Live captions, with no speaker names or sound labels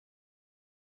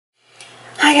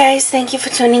Hi guys, thank you for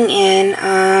tuning in.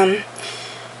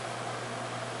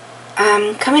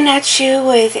 I'm coming at you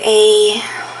with a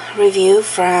review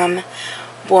from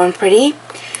Born Pretty.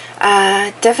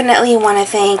 Definitely want to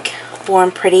thank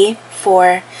Born Pretty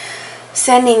for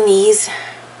sending me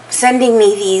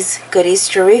these goodies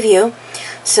to review.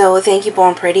 So thank you,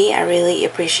 Born Pretty. I really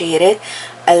appreciate it.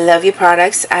 I love your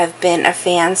products. I've been a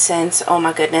fan since, oh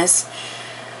my goodness,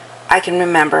 I can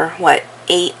remember, what,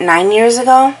 8-9 years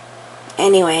ago?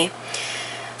 Anyway,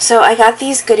 so I got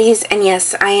these goodies, and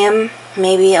yes, I am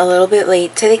maybe a little bit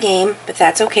late to the game, but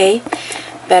that's okay.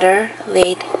 Better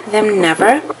late than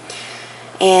never.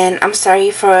 And I'm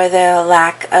sorry for the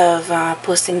lack of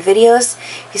posting videos.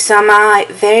 If you saw my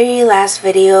very last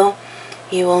video,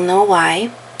 you will know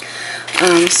why.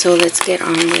 So let's get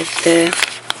on with the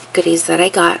goodies that I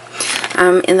got.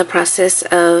 I'm in the process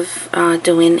of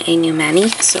doing a new mani,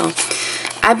 so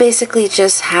I basically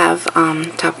just have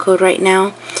top coat right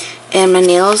now, and my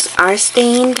nails are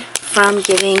stained from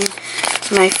giving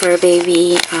my fur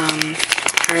baby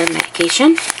her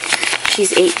medication.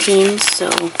 She's 18,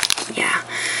 so yeah.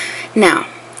 Now,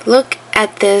 look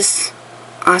at this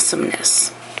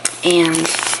awesomeness. And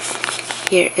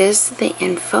here is the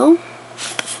info.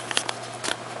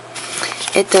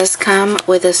 It does come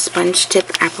with a sponge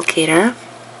tip applicator,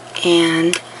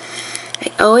 and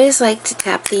I always like to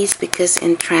tap these because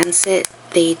in transit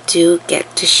they do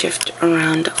get to shift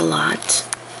around a lot.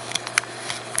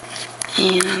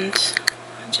 And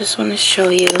I just want to show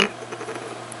you.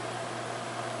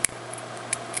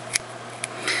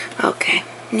 Okay,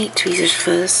 need tweezers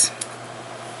for this.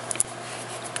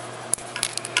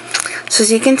 So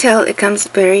as you can tell, it comes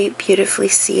very beautifully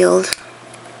sealed.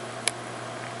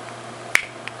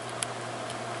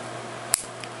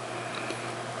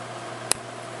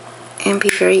 And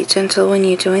be very gentle when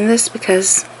you're doing this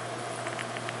because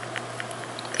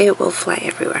it will fly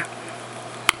everywhere.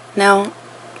 Now,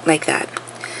 like that.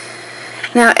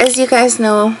 Now, as you guys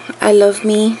know, I love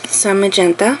me some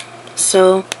magenta.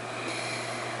 So,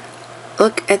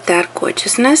 look at that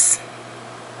gorgeousness.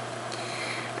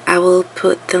 I will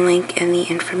put the link in the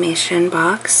information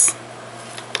box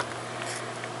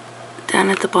down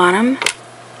at the bottom.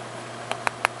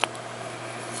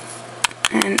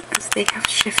 And as they have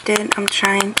shifted, I'm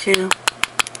trying to.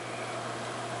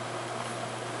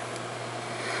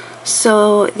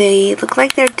 So they look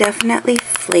like they're definitely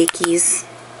flakies.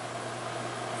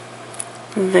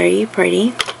 Very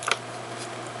pretty.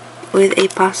 With a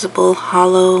possible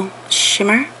hollow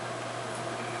shimmer.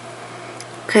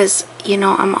 Because, you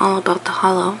know, I'm all about the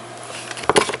hollow.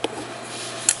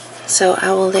 So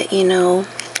I will let you know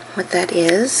what that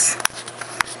is.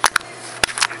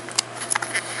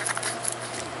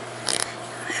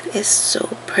 Is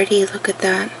so pretty. Look at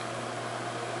that.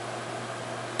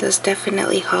 There's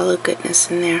definitely hollow goodness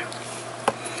in there.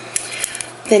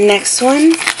 The next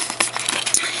one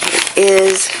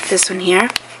is this one here,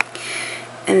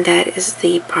 and that is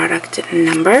the product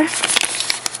number.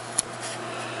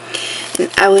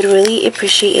 And I would really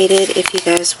appreciate it if you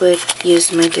guys would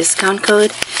use my discount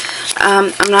code.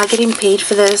 I'm not getting paid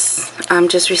for this. I'm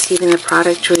just receiving the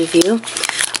product review,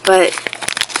 but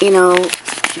you know,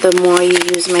 the more you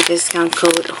use my discount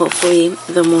code, hopefully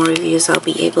the more reviews I'll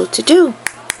be able to do,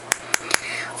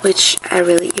 which I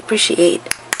really appreciate.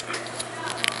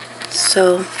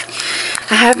 So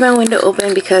I have my window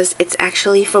open because it's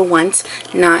actually for once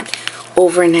not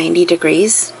over 90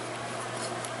 degrees.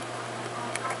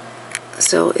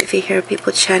 So if you hear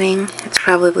people chatting, it's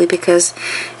probably because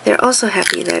they're also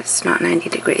happy that it's not 90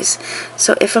 degrees.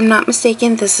 So if I'm not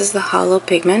mistaken, this is the hollow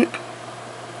pigment.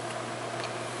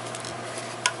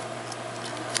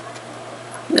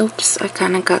 Oops, I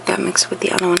kind of got that mixed with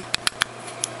the other one.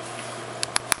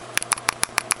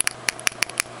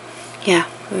 Yeah,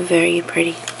 very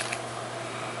pretty.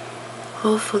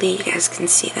 Hopefully you guys can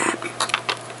see that.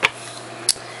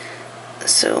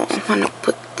 So I want to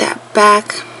put that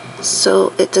back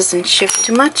so it doesn't shift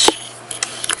too much.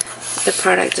 The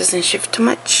product doesn't shift too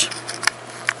much.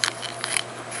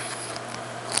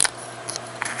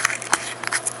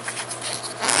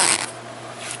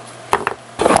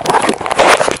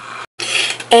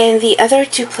 And the other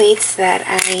two plates that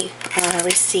I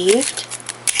received,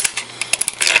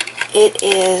 it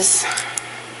is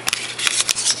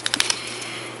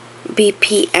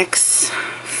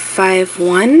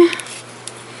BPX51,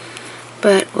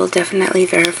 but we'll definitely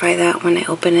verify that when I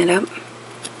open it up.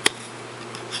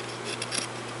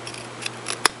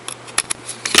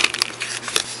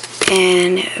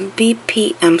 And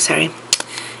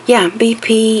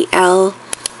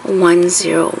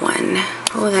BPL101.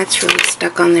 Oh, that's really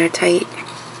stuck on there tight.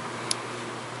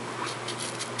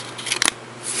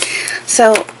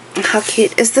 So how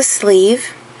cute is the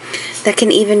sleeve? That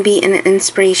can even be an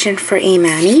inspiration for a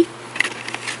mani.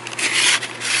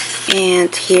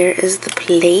 And here is the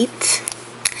plate.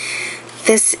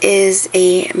 This is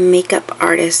a makeup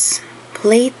artist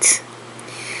plate.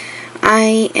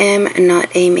 I am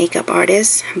not a makeup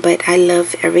artist, but I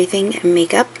love everything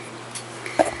makeup.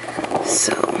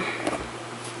 So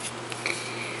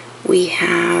we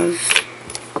have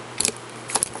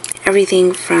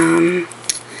everything from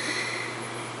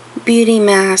beauty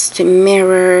mask to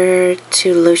mirror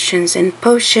to lotions and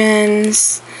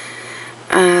potions.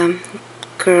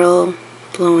 Girl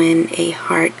blowing a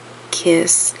heart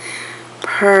kiss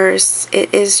purse.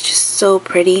 It is just so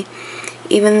pretty.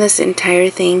 Even this entire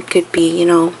thing could be, you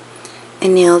know, a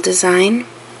nail design.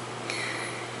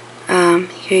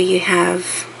 Here you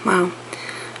have, wow,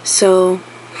 so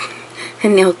a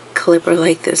nail clipper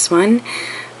like this one,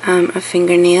 a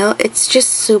fingernail. It's just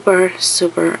super,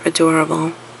 super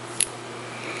adorable.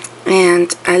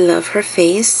 And I love her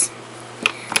face.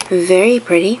 Very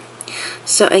pretty.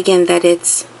 So again, that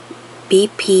it's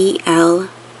BPL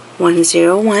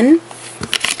 101.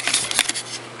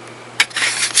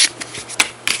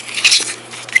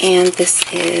 And this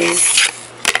is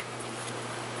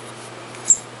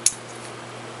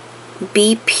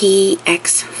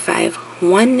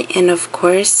BPX51, and of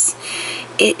course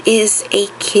it is a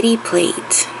kitty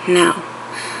plate. Now,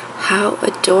 how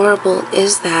adorable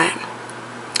is that?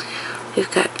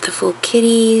 We've got the full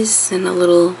kitties and a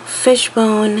little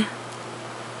fishbone.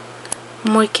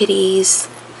 More kitties.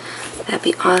 That'd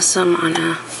be awesome on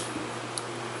a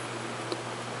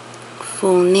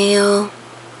full nail.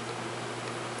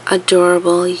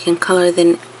 Adorable. You can color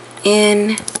them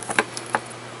in.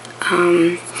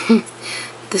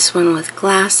 This one with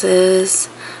glasses,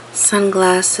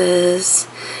 sunglasses.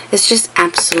 It's just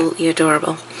absolutely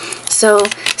adorable. So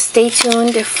stay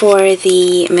tuned for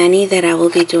the mani that I will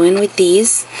be doing with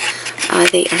these.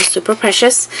 They are super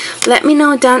precious. Let me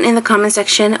know down in the comment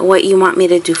section what you want me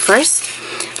to do first.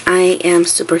 I am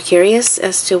super curious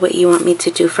as to what you want me to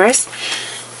do first.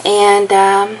 And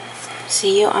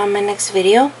see you on my next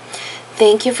video.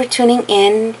 Thank you for tuning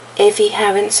in. If you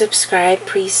haven't subscribed,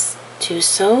 please do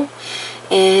so.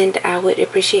 And I would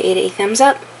appreciate a thumbs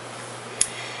up.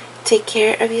 Take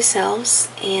care of yourselves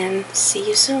and see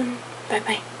you soon.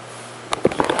 Bye-bye.